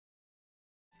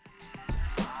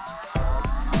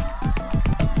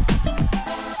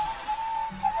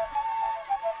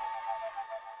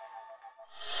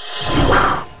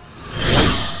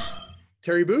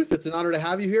Terry Booth, it's an honor to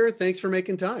have you here. Thanks for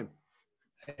making time.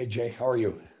 Hey, Jay, how are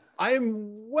you? I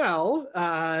am well.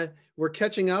 We're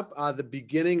catching up the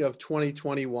beginning of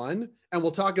 2021, and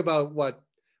we'll talk about what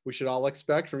we should all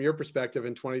expect from your perspective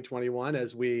in 2021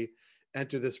 as we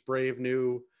enter this brave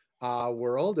new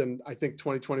world. And I think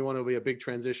 2021 will be a big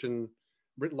transition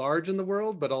writ large in the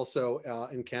world, but also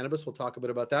in cannabis. We'll talk a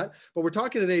bit about that. But we're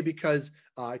talking today because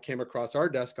it came across our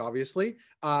desk, obviously,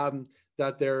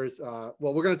 that there's,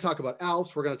 well, we're going to talk about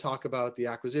ALPS. We're going to talk about the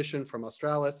acquisition from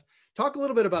Australis. Talk a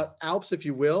little bit about ALPS, if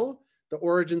you will, the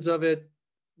origins of it,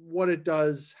 what it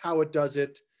does, how it does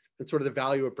it, and sort of the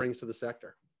value it brings to the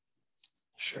sector.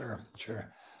 Sure.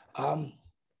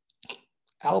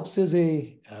 ALPS is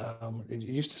it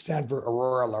used to stand for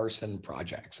Aurora Larson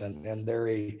Projects, and they're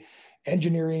a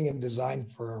engineering and design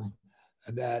firm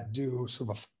that do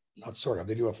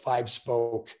they do a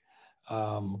 5-spoke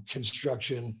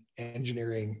construction,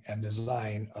 engineering, and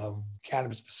design of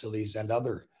cannabis facilities and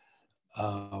other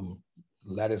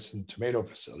lettuce and tomato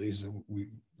facilities. And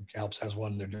ALPS has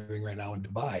one they're doing right now in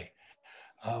Dubai.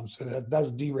 So that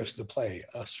does de-risk the play.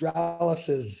 Australis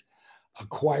is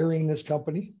acquiring this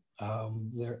company.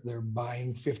 They're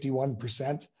buying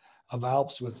 51% of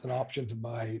ALPS with an option to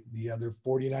buy the other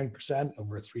 49%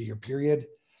 over a 3-year period.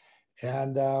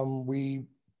 And we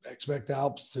expect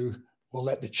ALPS we'll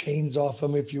let the chains off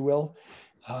them, if you will.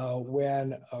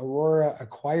 When Aurora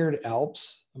acquired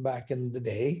ALPS back in the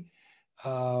day,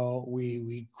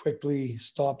 we quickly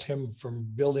stopped him from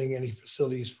building any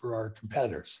facilities for our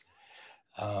competitors.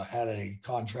 Had a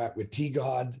contract with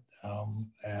TGOD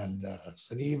and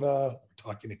Suniva,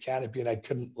 talking to Canopy, and I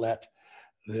couldn't let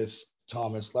this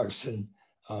Thomas Larson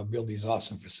build these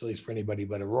awesome facilities for anybody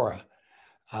but Aurora.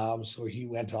 So he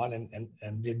went on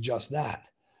and did just that.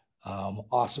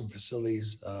 Awesome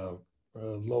facilities,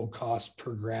 low cost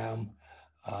per gram,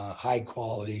 high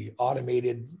quality,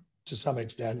 automated to some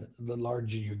extent. The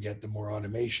larger you get, the more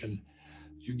automation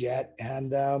you get.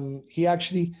 And he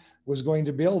actually was going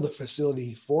to build a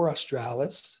facility for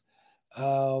Australis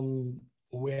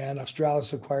when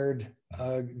Australis acquired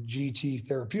GT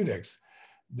Therapeutics,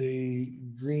 the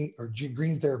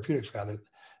Green Therapeutics rather.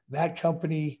 That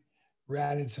company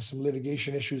ran into some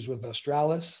litigation issues with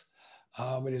Australis.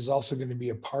 It is also going to be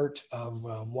a part of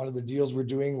one of the deals we're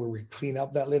doing where we clean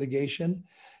up that litigation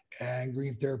and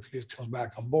Green Therapeutics comes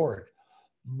back on board.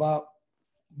 But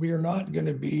we are not going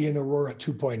to be in Aurora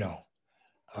 2.0.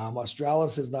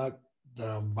 Australis is not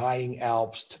buying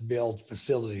ALPS to build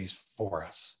facilities for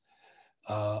us.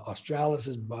 Australis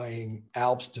is buying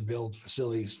ALPS to build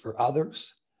facilities for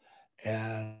others.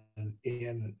 And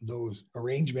in those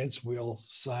arrangements, we'll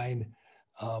sign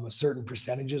a certain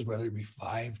percentages, whether it be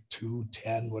 5, 2,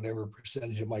 10, whatever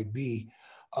percentage it might be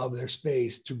of their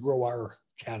space to grow our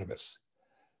cannabis,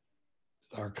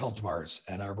 our cultivars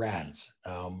and our brands.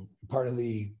 Part of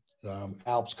the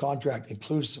ALPS contract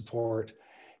includes support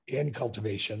in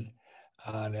cultivation.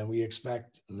 And we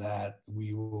expect that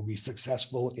we will be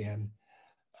successful in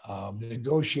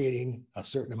negotiating a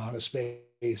certain amount of space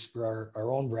for our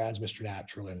own brands, Mr.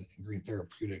 Natural and Green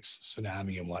Therapeutics,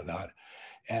 Tsunami and whatnot,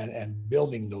 and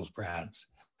building those brands.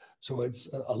 So it's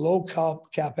a low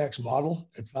CapEx model.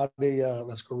 It's not a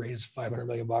let's go raise $500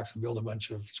 million and build a bunch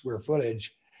of square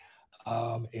footage.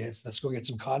 It's let's go get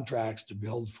some contracts to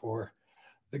build for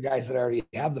the guys that already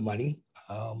have the money,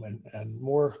 and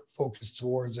more focused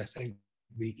towards, I think,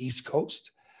 the East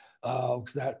Coast,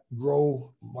 because that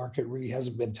grow market really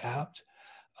hasn't been tapped.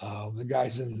 The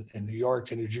guys in New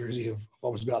York and New Jersey have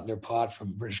always gotten their pot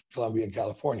from British Columbia and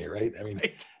California, right? I mean,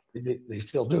 they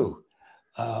still do.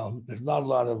 There's not a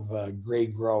lot of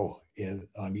great grow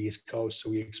on the East Coast, so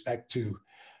we expect to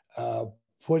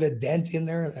put a dent in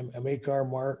there and make our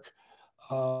mark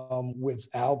with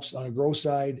ALPS on a grow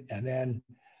side, and then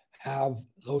have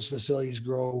those facilities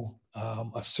grow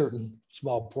a certain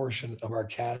small portion of our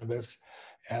cannabis,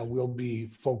 and we'll be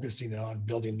focusing on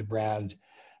building the brand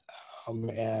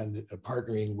and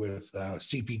partnering with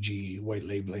CPG, white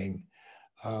labeling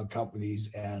companies,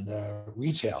 and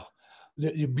retail.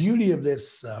 The beauty of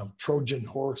this Trojan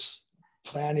horse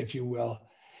plan, if you will,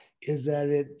 is that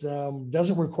it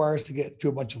doesn't require us to get to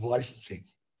a bunch of licensing.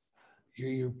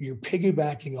 You're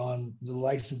piggybacking on the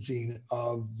licensing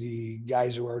of the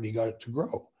guys who already got it to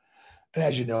grow. And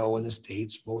as you know, in the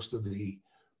States, most of the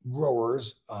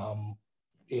growers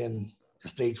in the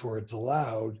states where it's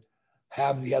allowed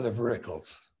have the other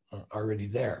verticals already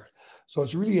there. So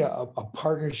it's really a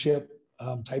partnership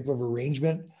type of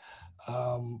arrangement.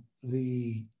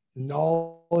 The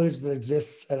knowledge that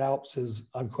exists at ALPS is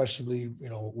unquestionably,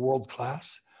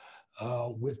 world-class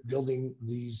with building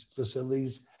these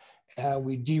facilities. And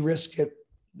we de-risk it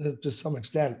to some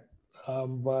extent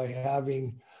by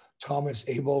having Thomas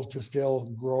able to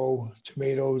still grow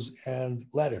tomatoes and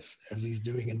lettuce as he's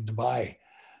doing in Dubai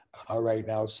right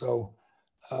now. So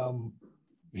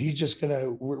he's just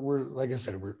gonna. We're like I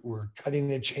said, we're cutting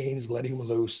the chains, letting him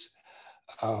loose,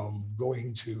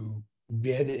 going to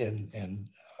bid and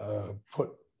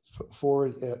put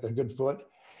forward a good foot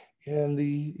in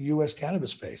the U.S.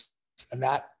 cannabis space, and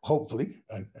that hopefully,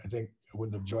 I think I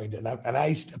wouldn't have joined it, and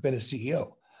I step in as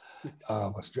CEO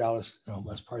of Australis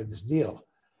as part of this deal.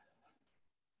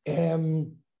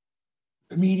 And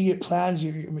immediate plans,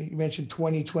 you mentioned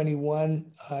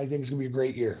 2021. I think it's going to be a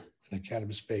great year in the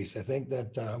cannabis space. I think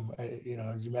that,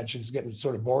 as you mentioned, it's getting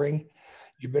sort of boring.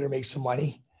 You better make some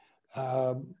money.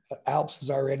 Alps is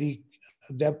already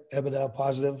EBITDA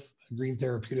positive. Green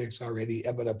Therapeutics already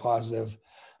EBITDA positive.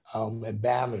 And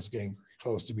BAM is getting very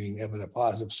close to being EBITDA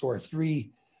positive. So our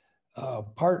three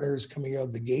partners coming out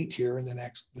of the gate here in the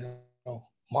next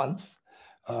month,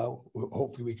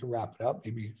 hopefully we can wrap it up,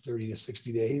 maybe 30 to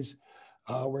 60 days.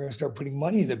 We're going to start putting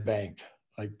money in the bank,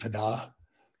 like ta-da.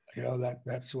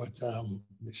 That's what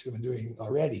they should have been doing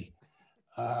already.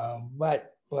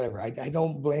 But whatever, I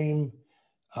don't blame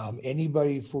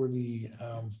anybody for the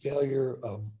failure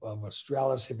of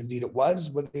Australis, if indeed it was,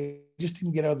 but they just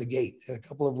didn't get out of the gate. Had a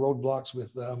couple of roadblocks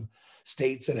with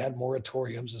states that had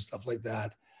moratoriums and stuff like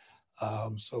that.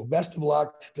 So best of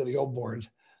luck to the old board,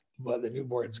 but the new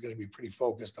board is going to be pretty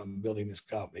focused on building this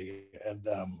company, and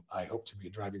I hope to be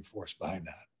a driving force behind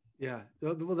that. Yeah,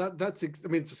 well, that's. I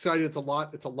mean, it's exciting. It's a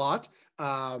lot. It's a lot.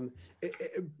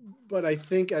 But I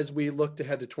think as we look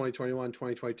ahead to 2021,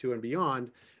 2022, and beyond,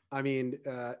 I mean,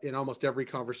 in almost every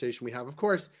conversation we have, of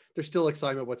course, there's still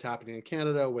excitement what's happening in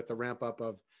Canada with the ramp up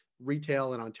of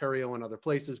retail in Ontario and other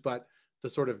places. But the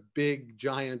sort of big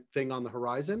giant thing on the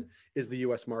horizon is the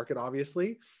U.S. market,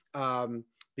 obviously.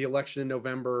 The election in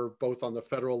November, both on the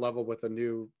federal level with a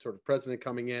new sort of president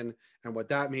coming in and what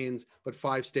that means, but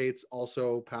 5 states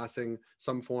also passing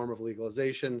some form of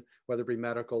legalization, whether it be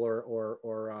medical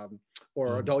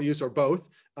or adult use or both.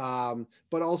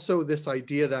 But also this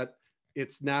idea that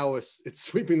it's now it's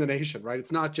sweeping the nation, right?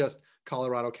 It's not just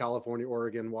Colorado, California,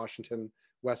 Oregon, Washington,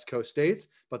 West Coast states,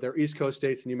 but they're East Coast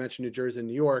states. And you mentioned New Jersey and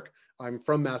New York. I'm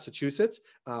from Massachusetts,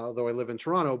 although I live in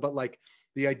Toronto. But like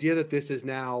the idea that this is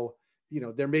now,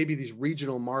 there may be these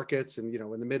regional markets, and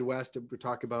in the Midwest, we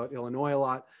talk about Illinois a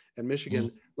lot and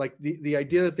Michigan. Like the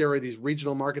idea that there are these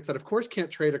regional markets that, of course, can't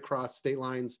trade across state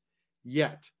lines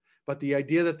yet, but the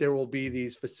idea that there will be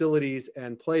these facilities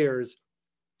and players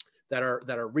that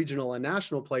are regional and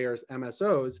national players,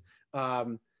 MSOs,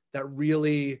 that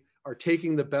really are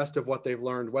taking the best of what they've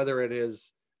learned, whether it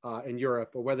is in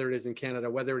Europe or whether it is in Canada,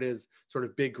 whether it is sort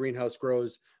of big greenhouse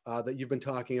grows that you've been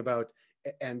talking about,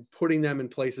 and putting them in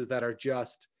places that are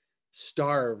just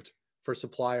starved for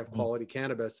supply of quality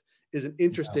cannabis is an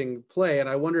interesting play. And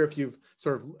I wonder if you've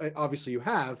sort of, obviously you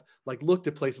have, like looked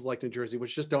at places like New Jersey,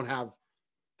 which just don't have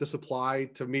the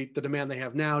supply to meet the demand they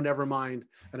have now, never mind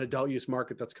an adult use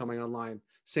market that's coming online.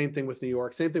 Same thing with New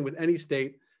York, same thing with any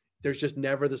state. There's just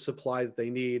never the supply that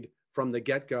they need from the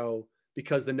get-go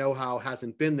because the know-how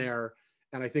hasn't been there.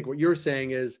 And I think what you're saying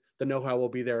is the know-how will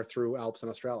be there through Alps and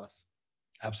Australis.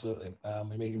 Absolutely.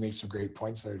 You made some great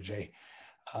points there, Jay.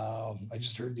 I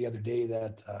just heard the other day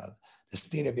that the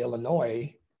state of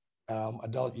Illinois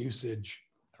adult usage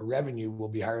revenue will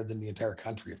be higher than the entire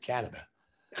country of Canada.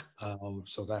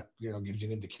 So that gives you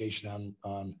an indication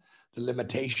on the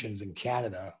limitations in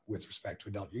Canada with respect to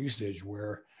adult usage,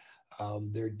 where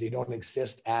they don't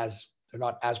exist as they're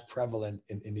not as prevalent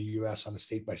in the U.S. on a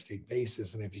state-by-state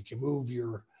basis. And if you can move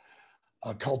your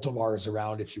cultivars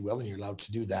around, if you will, and you're allowed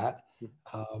to do that,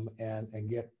 and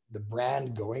get the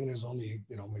brand going. There's only,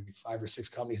 maybe 5 or 6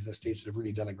 companies in the States that have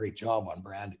really done a great job on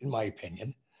brand, in my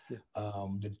opinion. Yeah.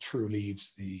 The True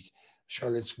Leaves, the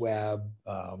Charlotte's Web,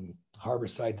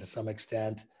 Harborside to some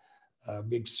extent,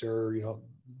 Big Sur,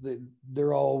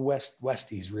 they're all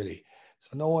Westies really.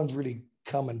 So no one's really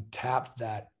come and tapped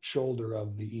that shoulder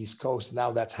of the East Coast.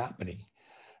 Now that's happening.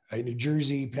 New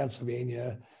Jersey,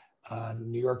 Pennsylvania,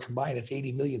 New York combined, it's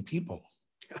 80 million people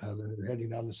that are heading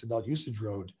down this adult usage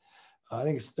road. I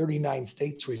think it's 39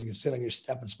 states where you can sit on your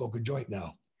step and smoke a joint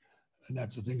now. And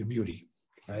that's a thing of beauty,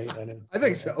 right? And I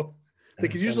think so. They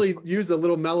could usually use a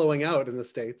little mellowing out in the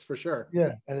States for sure.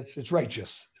 Yeah, and it's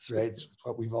righteous. It's right. It's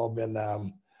what we've all been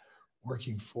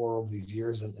working for over these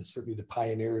years. And certainly the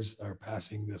pioneers are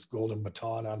passing this golden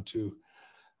baton on to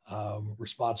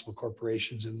responsible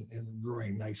corporations and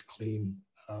growing nice, clean,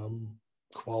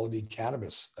 quality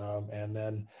cannabis. And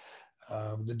then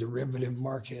the derivative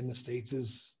market in the States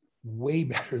is way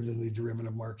better than the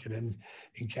derivative market in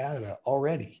Canada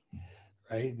already,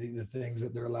 right? The things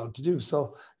that they're allowed to do.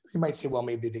 So you might say, well,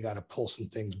 maybe they got to pull some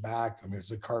things back. I mean, it's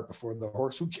the cart before the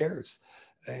horse. Who cares?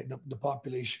 The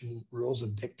population rules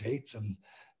and dictates, and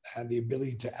the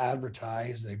ability to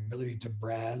advertise, the ability to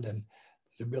brand, and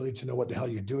the ability to know what the hell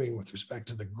you're doing with respect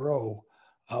to the grow.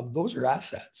 Those are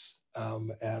assets,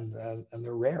 and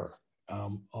they're rare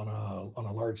on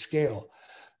a large scale.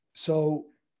 So,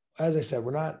 as I said,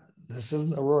 this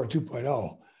isn't Aurora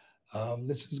 2.0.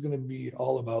 This is going to be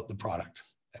all about the product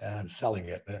and selling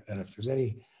it. And if there's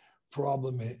any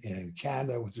problem in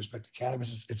Canada with respect to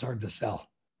cannabis, it's hard to sell.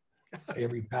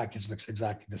 Every package looks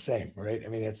exactly the same, right? I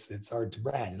mean, it's hard to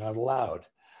brand. You're not allowed.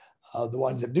 The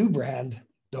ones that do brand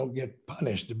don't get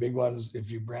punished. The big ones,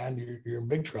 if you brand, you're in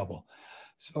big trouble.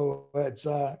 So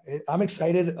I'm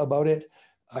excited about it.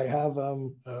 I have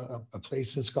a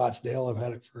place in Scottsdale. I've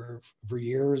had it for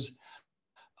years.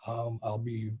 I'll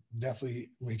be definitely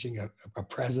making a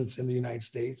presence in the United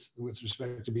States with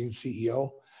respect to being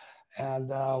CEO. And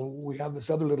we have this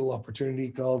other little opportunity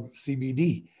called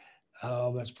CBD.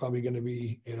 That's probably going to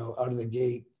be, out of the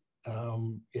gate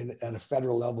at a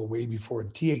federal level way before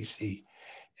THC.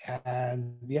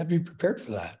 And you have to be prepared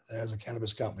for that as a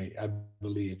cannabis company, I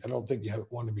believe. I don't think you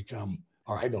want to become,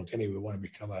 or I don't anyway, want to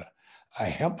become a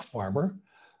hemp farmer,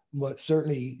 but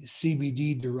certainly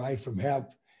CBD derived from hemp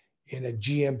in a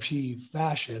GMP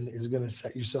fashion is going to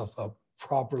set yourself up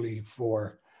properly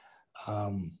for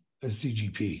a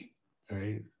CGP,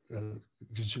 right?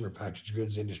 Consumer packaged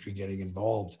goods industry getting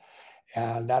involved.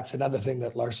 And that's another thing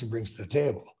that Larson brings to the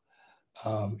table,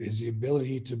 is the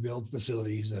ability to build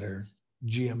facilities that are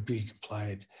GMP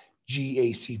compliant,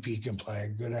 GACP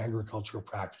compliant, good agricultural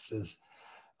practices,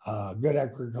 good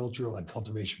agricultural and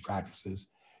cultivation practices.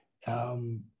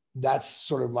 That's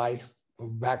sort of my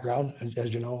background.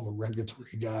 As you know, I'm a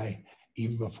regulatory guy,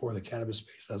 even before the cannabis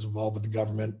space. I was involved with the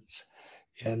government,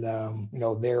 and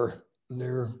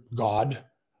they're God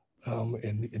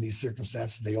in these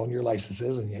circumstances. They own your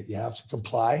licenses, and yet you have to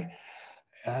comply.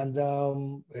 And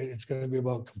it's going to be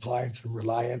about compliance and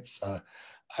reliance.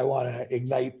 I want to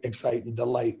ignite, excite, and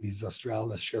delight these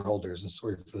Australis shareholders. And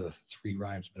sorry for the 3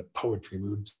 rhymes, but a poetry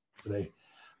mood today.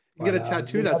 You get a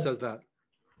tattoo that says that.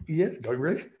 Yeah, do you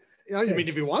really? Yeah, I mean,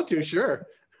 if you want to, sure.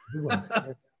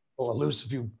 Well, I'll lose a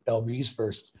few LBs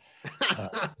first.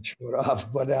 Show it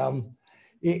off. But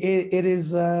it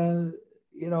is,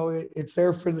 it's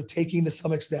there for the taking to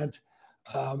some extent.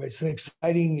 It's an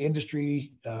exciting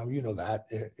industry. That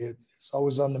it's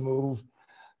always on the move.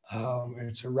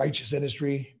 It's a righteous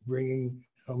industry, bringing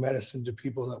medicine to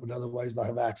people that would otherwise not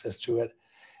have access to it,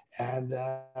 and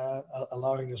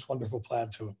allowing this wonderful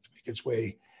plant to make its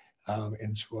way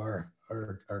into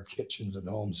our kitchens and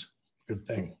homes. Good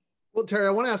thing. Well, Terry,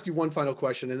 I want to ask you one final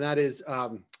question, and that is,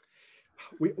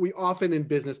 we often in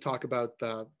business talk about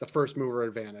the first mover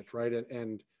advantage, right?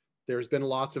 And there's been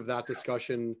lots of that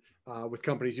discussion with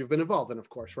companies you've been involved in, of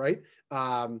course, right?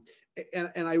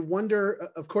 And I wonder,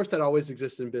 of course, that always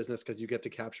exists in business because you get to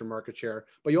capture market share,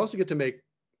 but you also get to make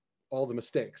all the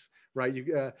mistakes, right?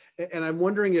 And I'm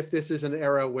wondering if this is an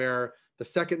era where the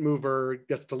second mover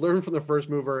gets to learn from the first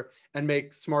mover and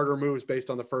make smarter moves based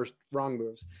on the first wrong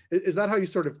moves. Is that how you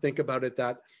sort of think about it,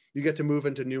 that you get to move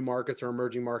into new markets or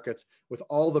emerging markets with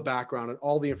all the background and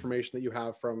all the information that you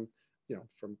have from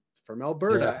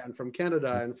Alberta and from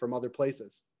Canada and from other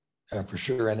places? For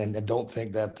sure. And don't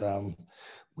think that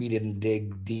we didn't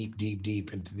dig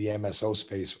deep into the MSO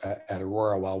space at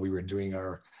Aurora while we were doing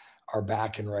our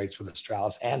back-end rights with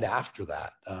Australis. And after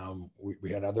that, we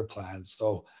had other plans.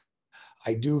 So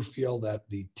I do feel that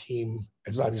the team,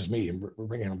 it's not just me, we're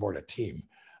bringing on board a team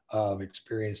of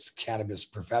experienced cannabis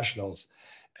professionals.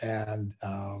 And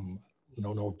I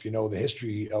don't know if you know the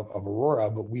history of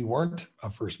Aurora, but we weren't a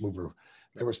first mover.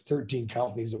 There was 13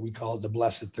 companies that we called the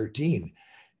Blessed 13.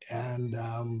 And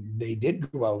they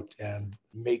did go out and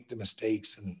make the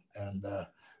mistakes and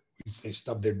we say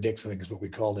stub their dicks, I think is what we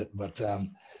called it. But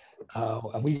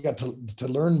and we got to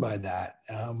learn by that.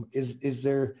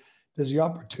 Does the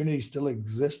opportunity still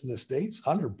exist in the States?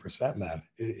 100%, man.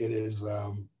 It is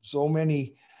so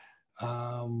many.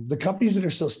 The companies that are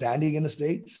still standing in the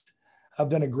States have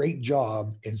done a great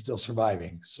job in still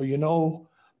surviving. So,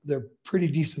 they're pretty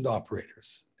decent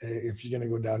operators if you're going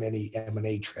to go down any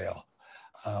M&A trail.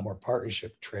 Or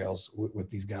partnership trails with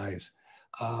these guys.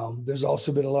 There's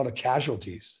also been a lot of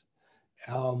casualties.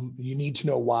 You need to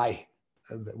know why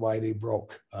they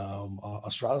broke.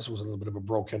 Australis was a little bit of a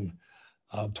broken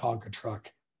Tonka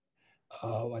truck.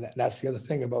 And that's the other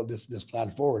thing about this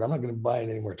plan forward. I'm not going to buy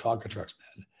any more Tonka trucks,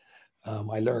 man.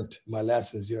 I learned my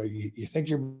lessons. You think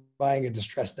you're buying a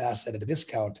distressed asset at a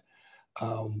discount,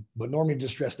 but normally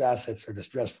distressed assets are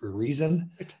distressed for a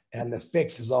reason, and the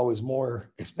fix is always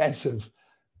more expensive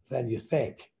than you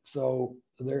think. So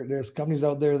there's companies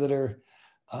out there that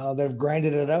have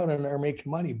grinded it out and are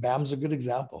making money. BAM's a good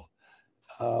example.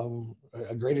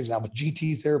 A great example.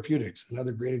 GT Therapeutics,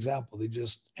 another great example. They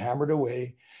just hammered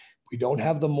away. We don't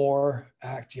have the MORE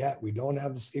Act yet. We don't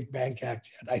have the Safe Bank Act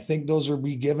yet. I think those are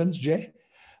be-givens, Jay.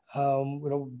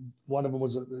 One of them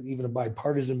was even a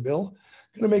bipartisan bill,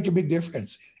 going to make a big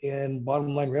difference in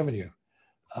bottom line revenue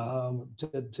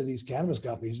to these cannabis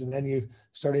companies. And then you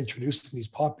start introducing these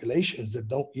populations that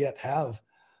don't yet have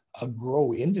a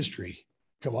grow industry.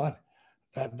 Come on.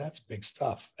 That's big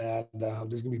stuff. And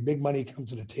there's going to be big money come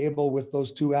to the table with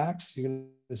those two acts. You're going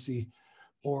to see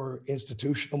more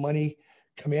institutional money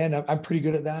come in. I'm pretty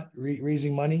good at that,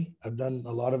 raising money. I've done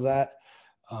a lot of that.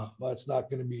 But it's not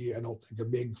going to be, I don't think, a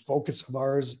big focus of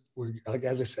ours. We're, like,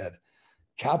 as I said,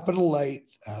 capital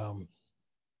light,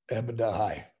 EBITDA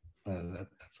high.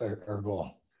 That's our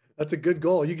goal. That's a good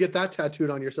goal. You get that tattooed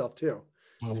on yourself too.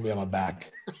 It'll be on my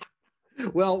back.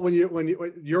 Well, when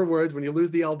your words, when you lose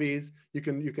the LBs, you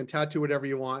can tattoo whatever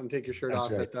you want and take your shirt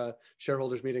off at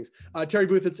shareholders meetings. Terry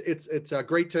Booth, it's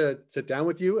great to sit down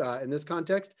with you in this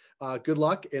context. Good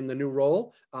luck in the new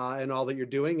role and all that you're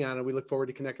doing, and we look forward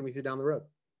to connecting with you down the road.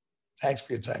 Thanks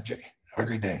for your time, Jay. Have a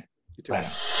great day. You too. Bye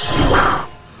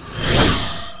now.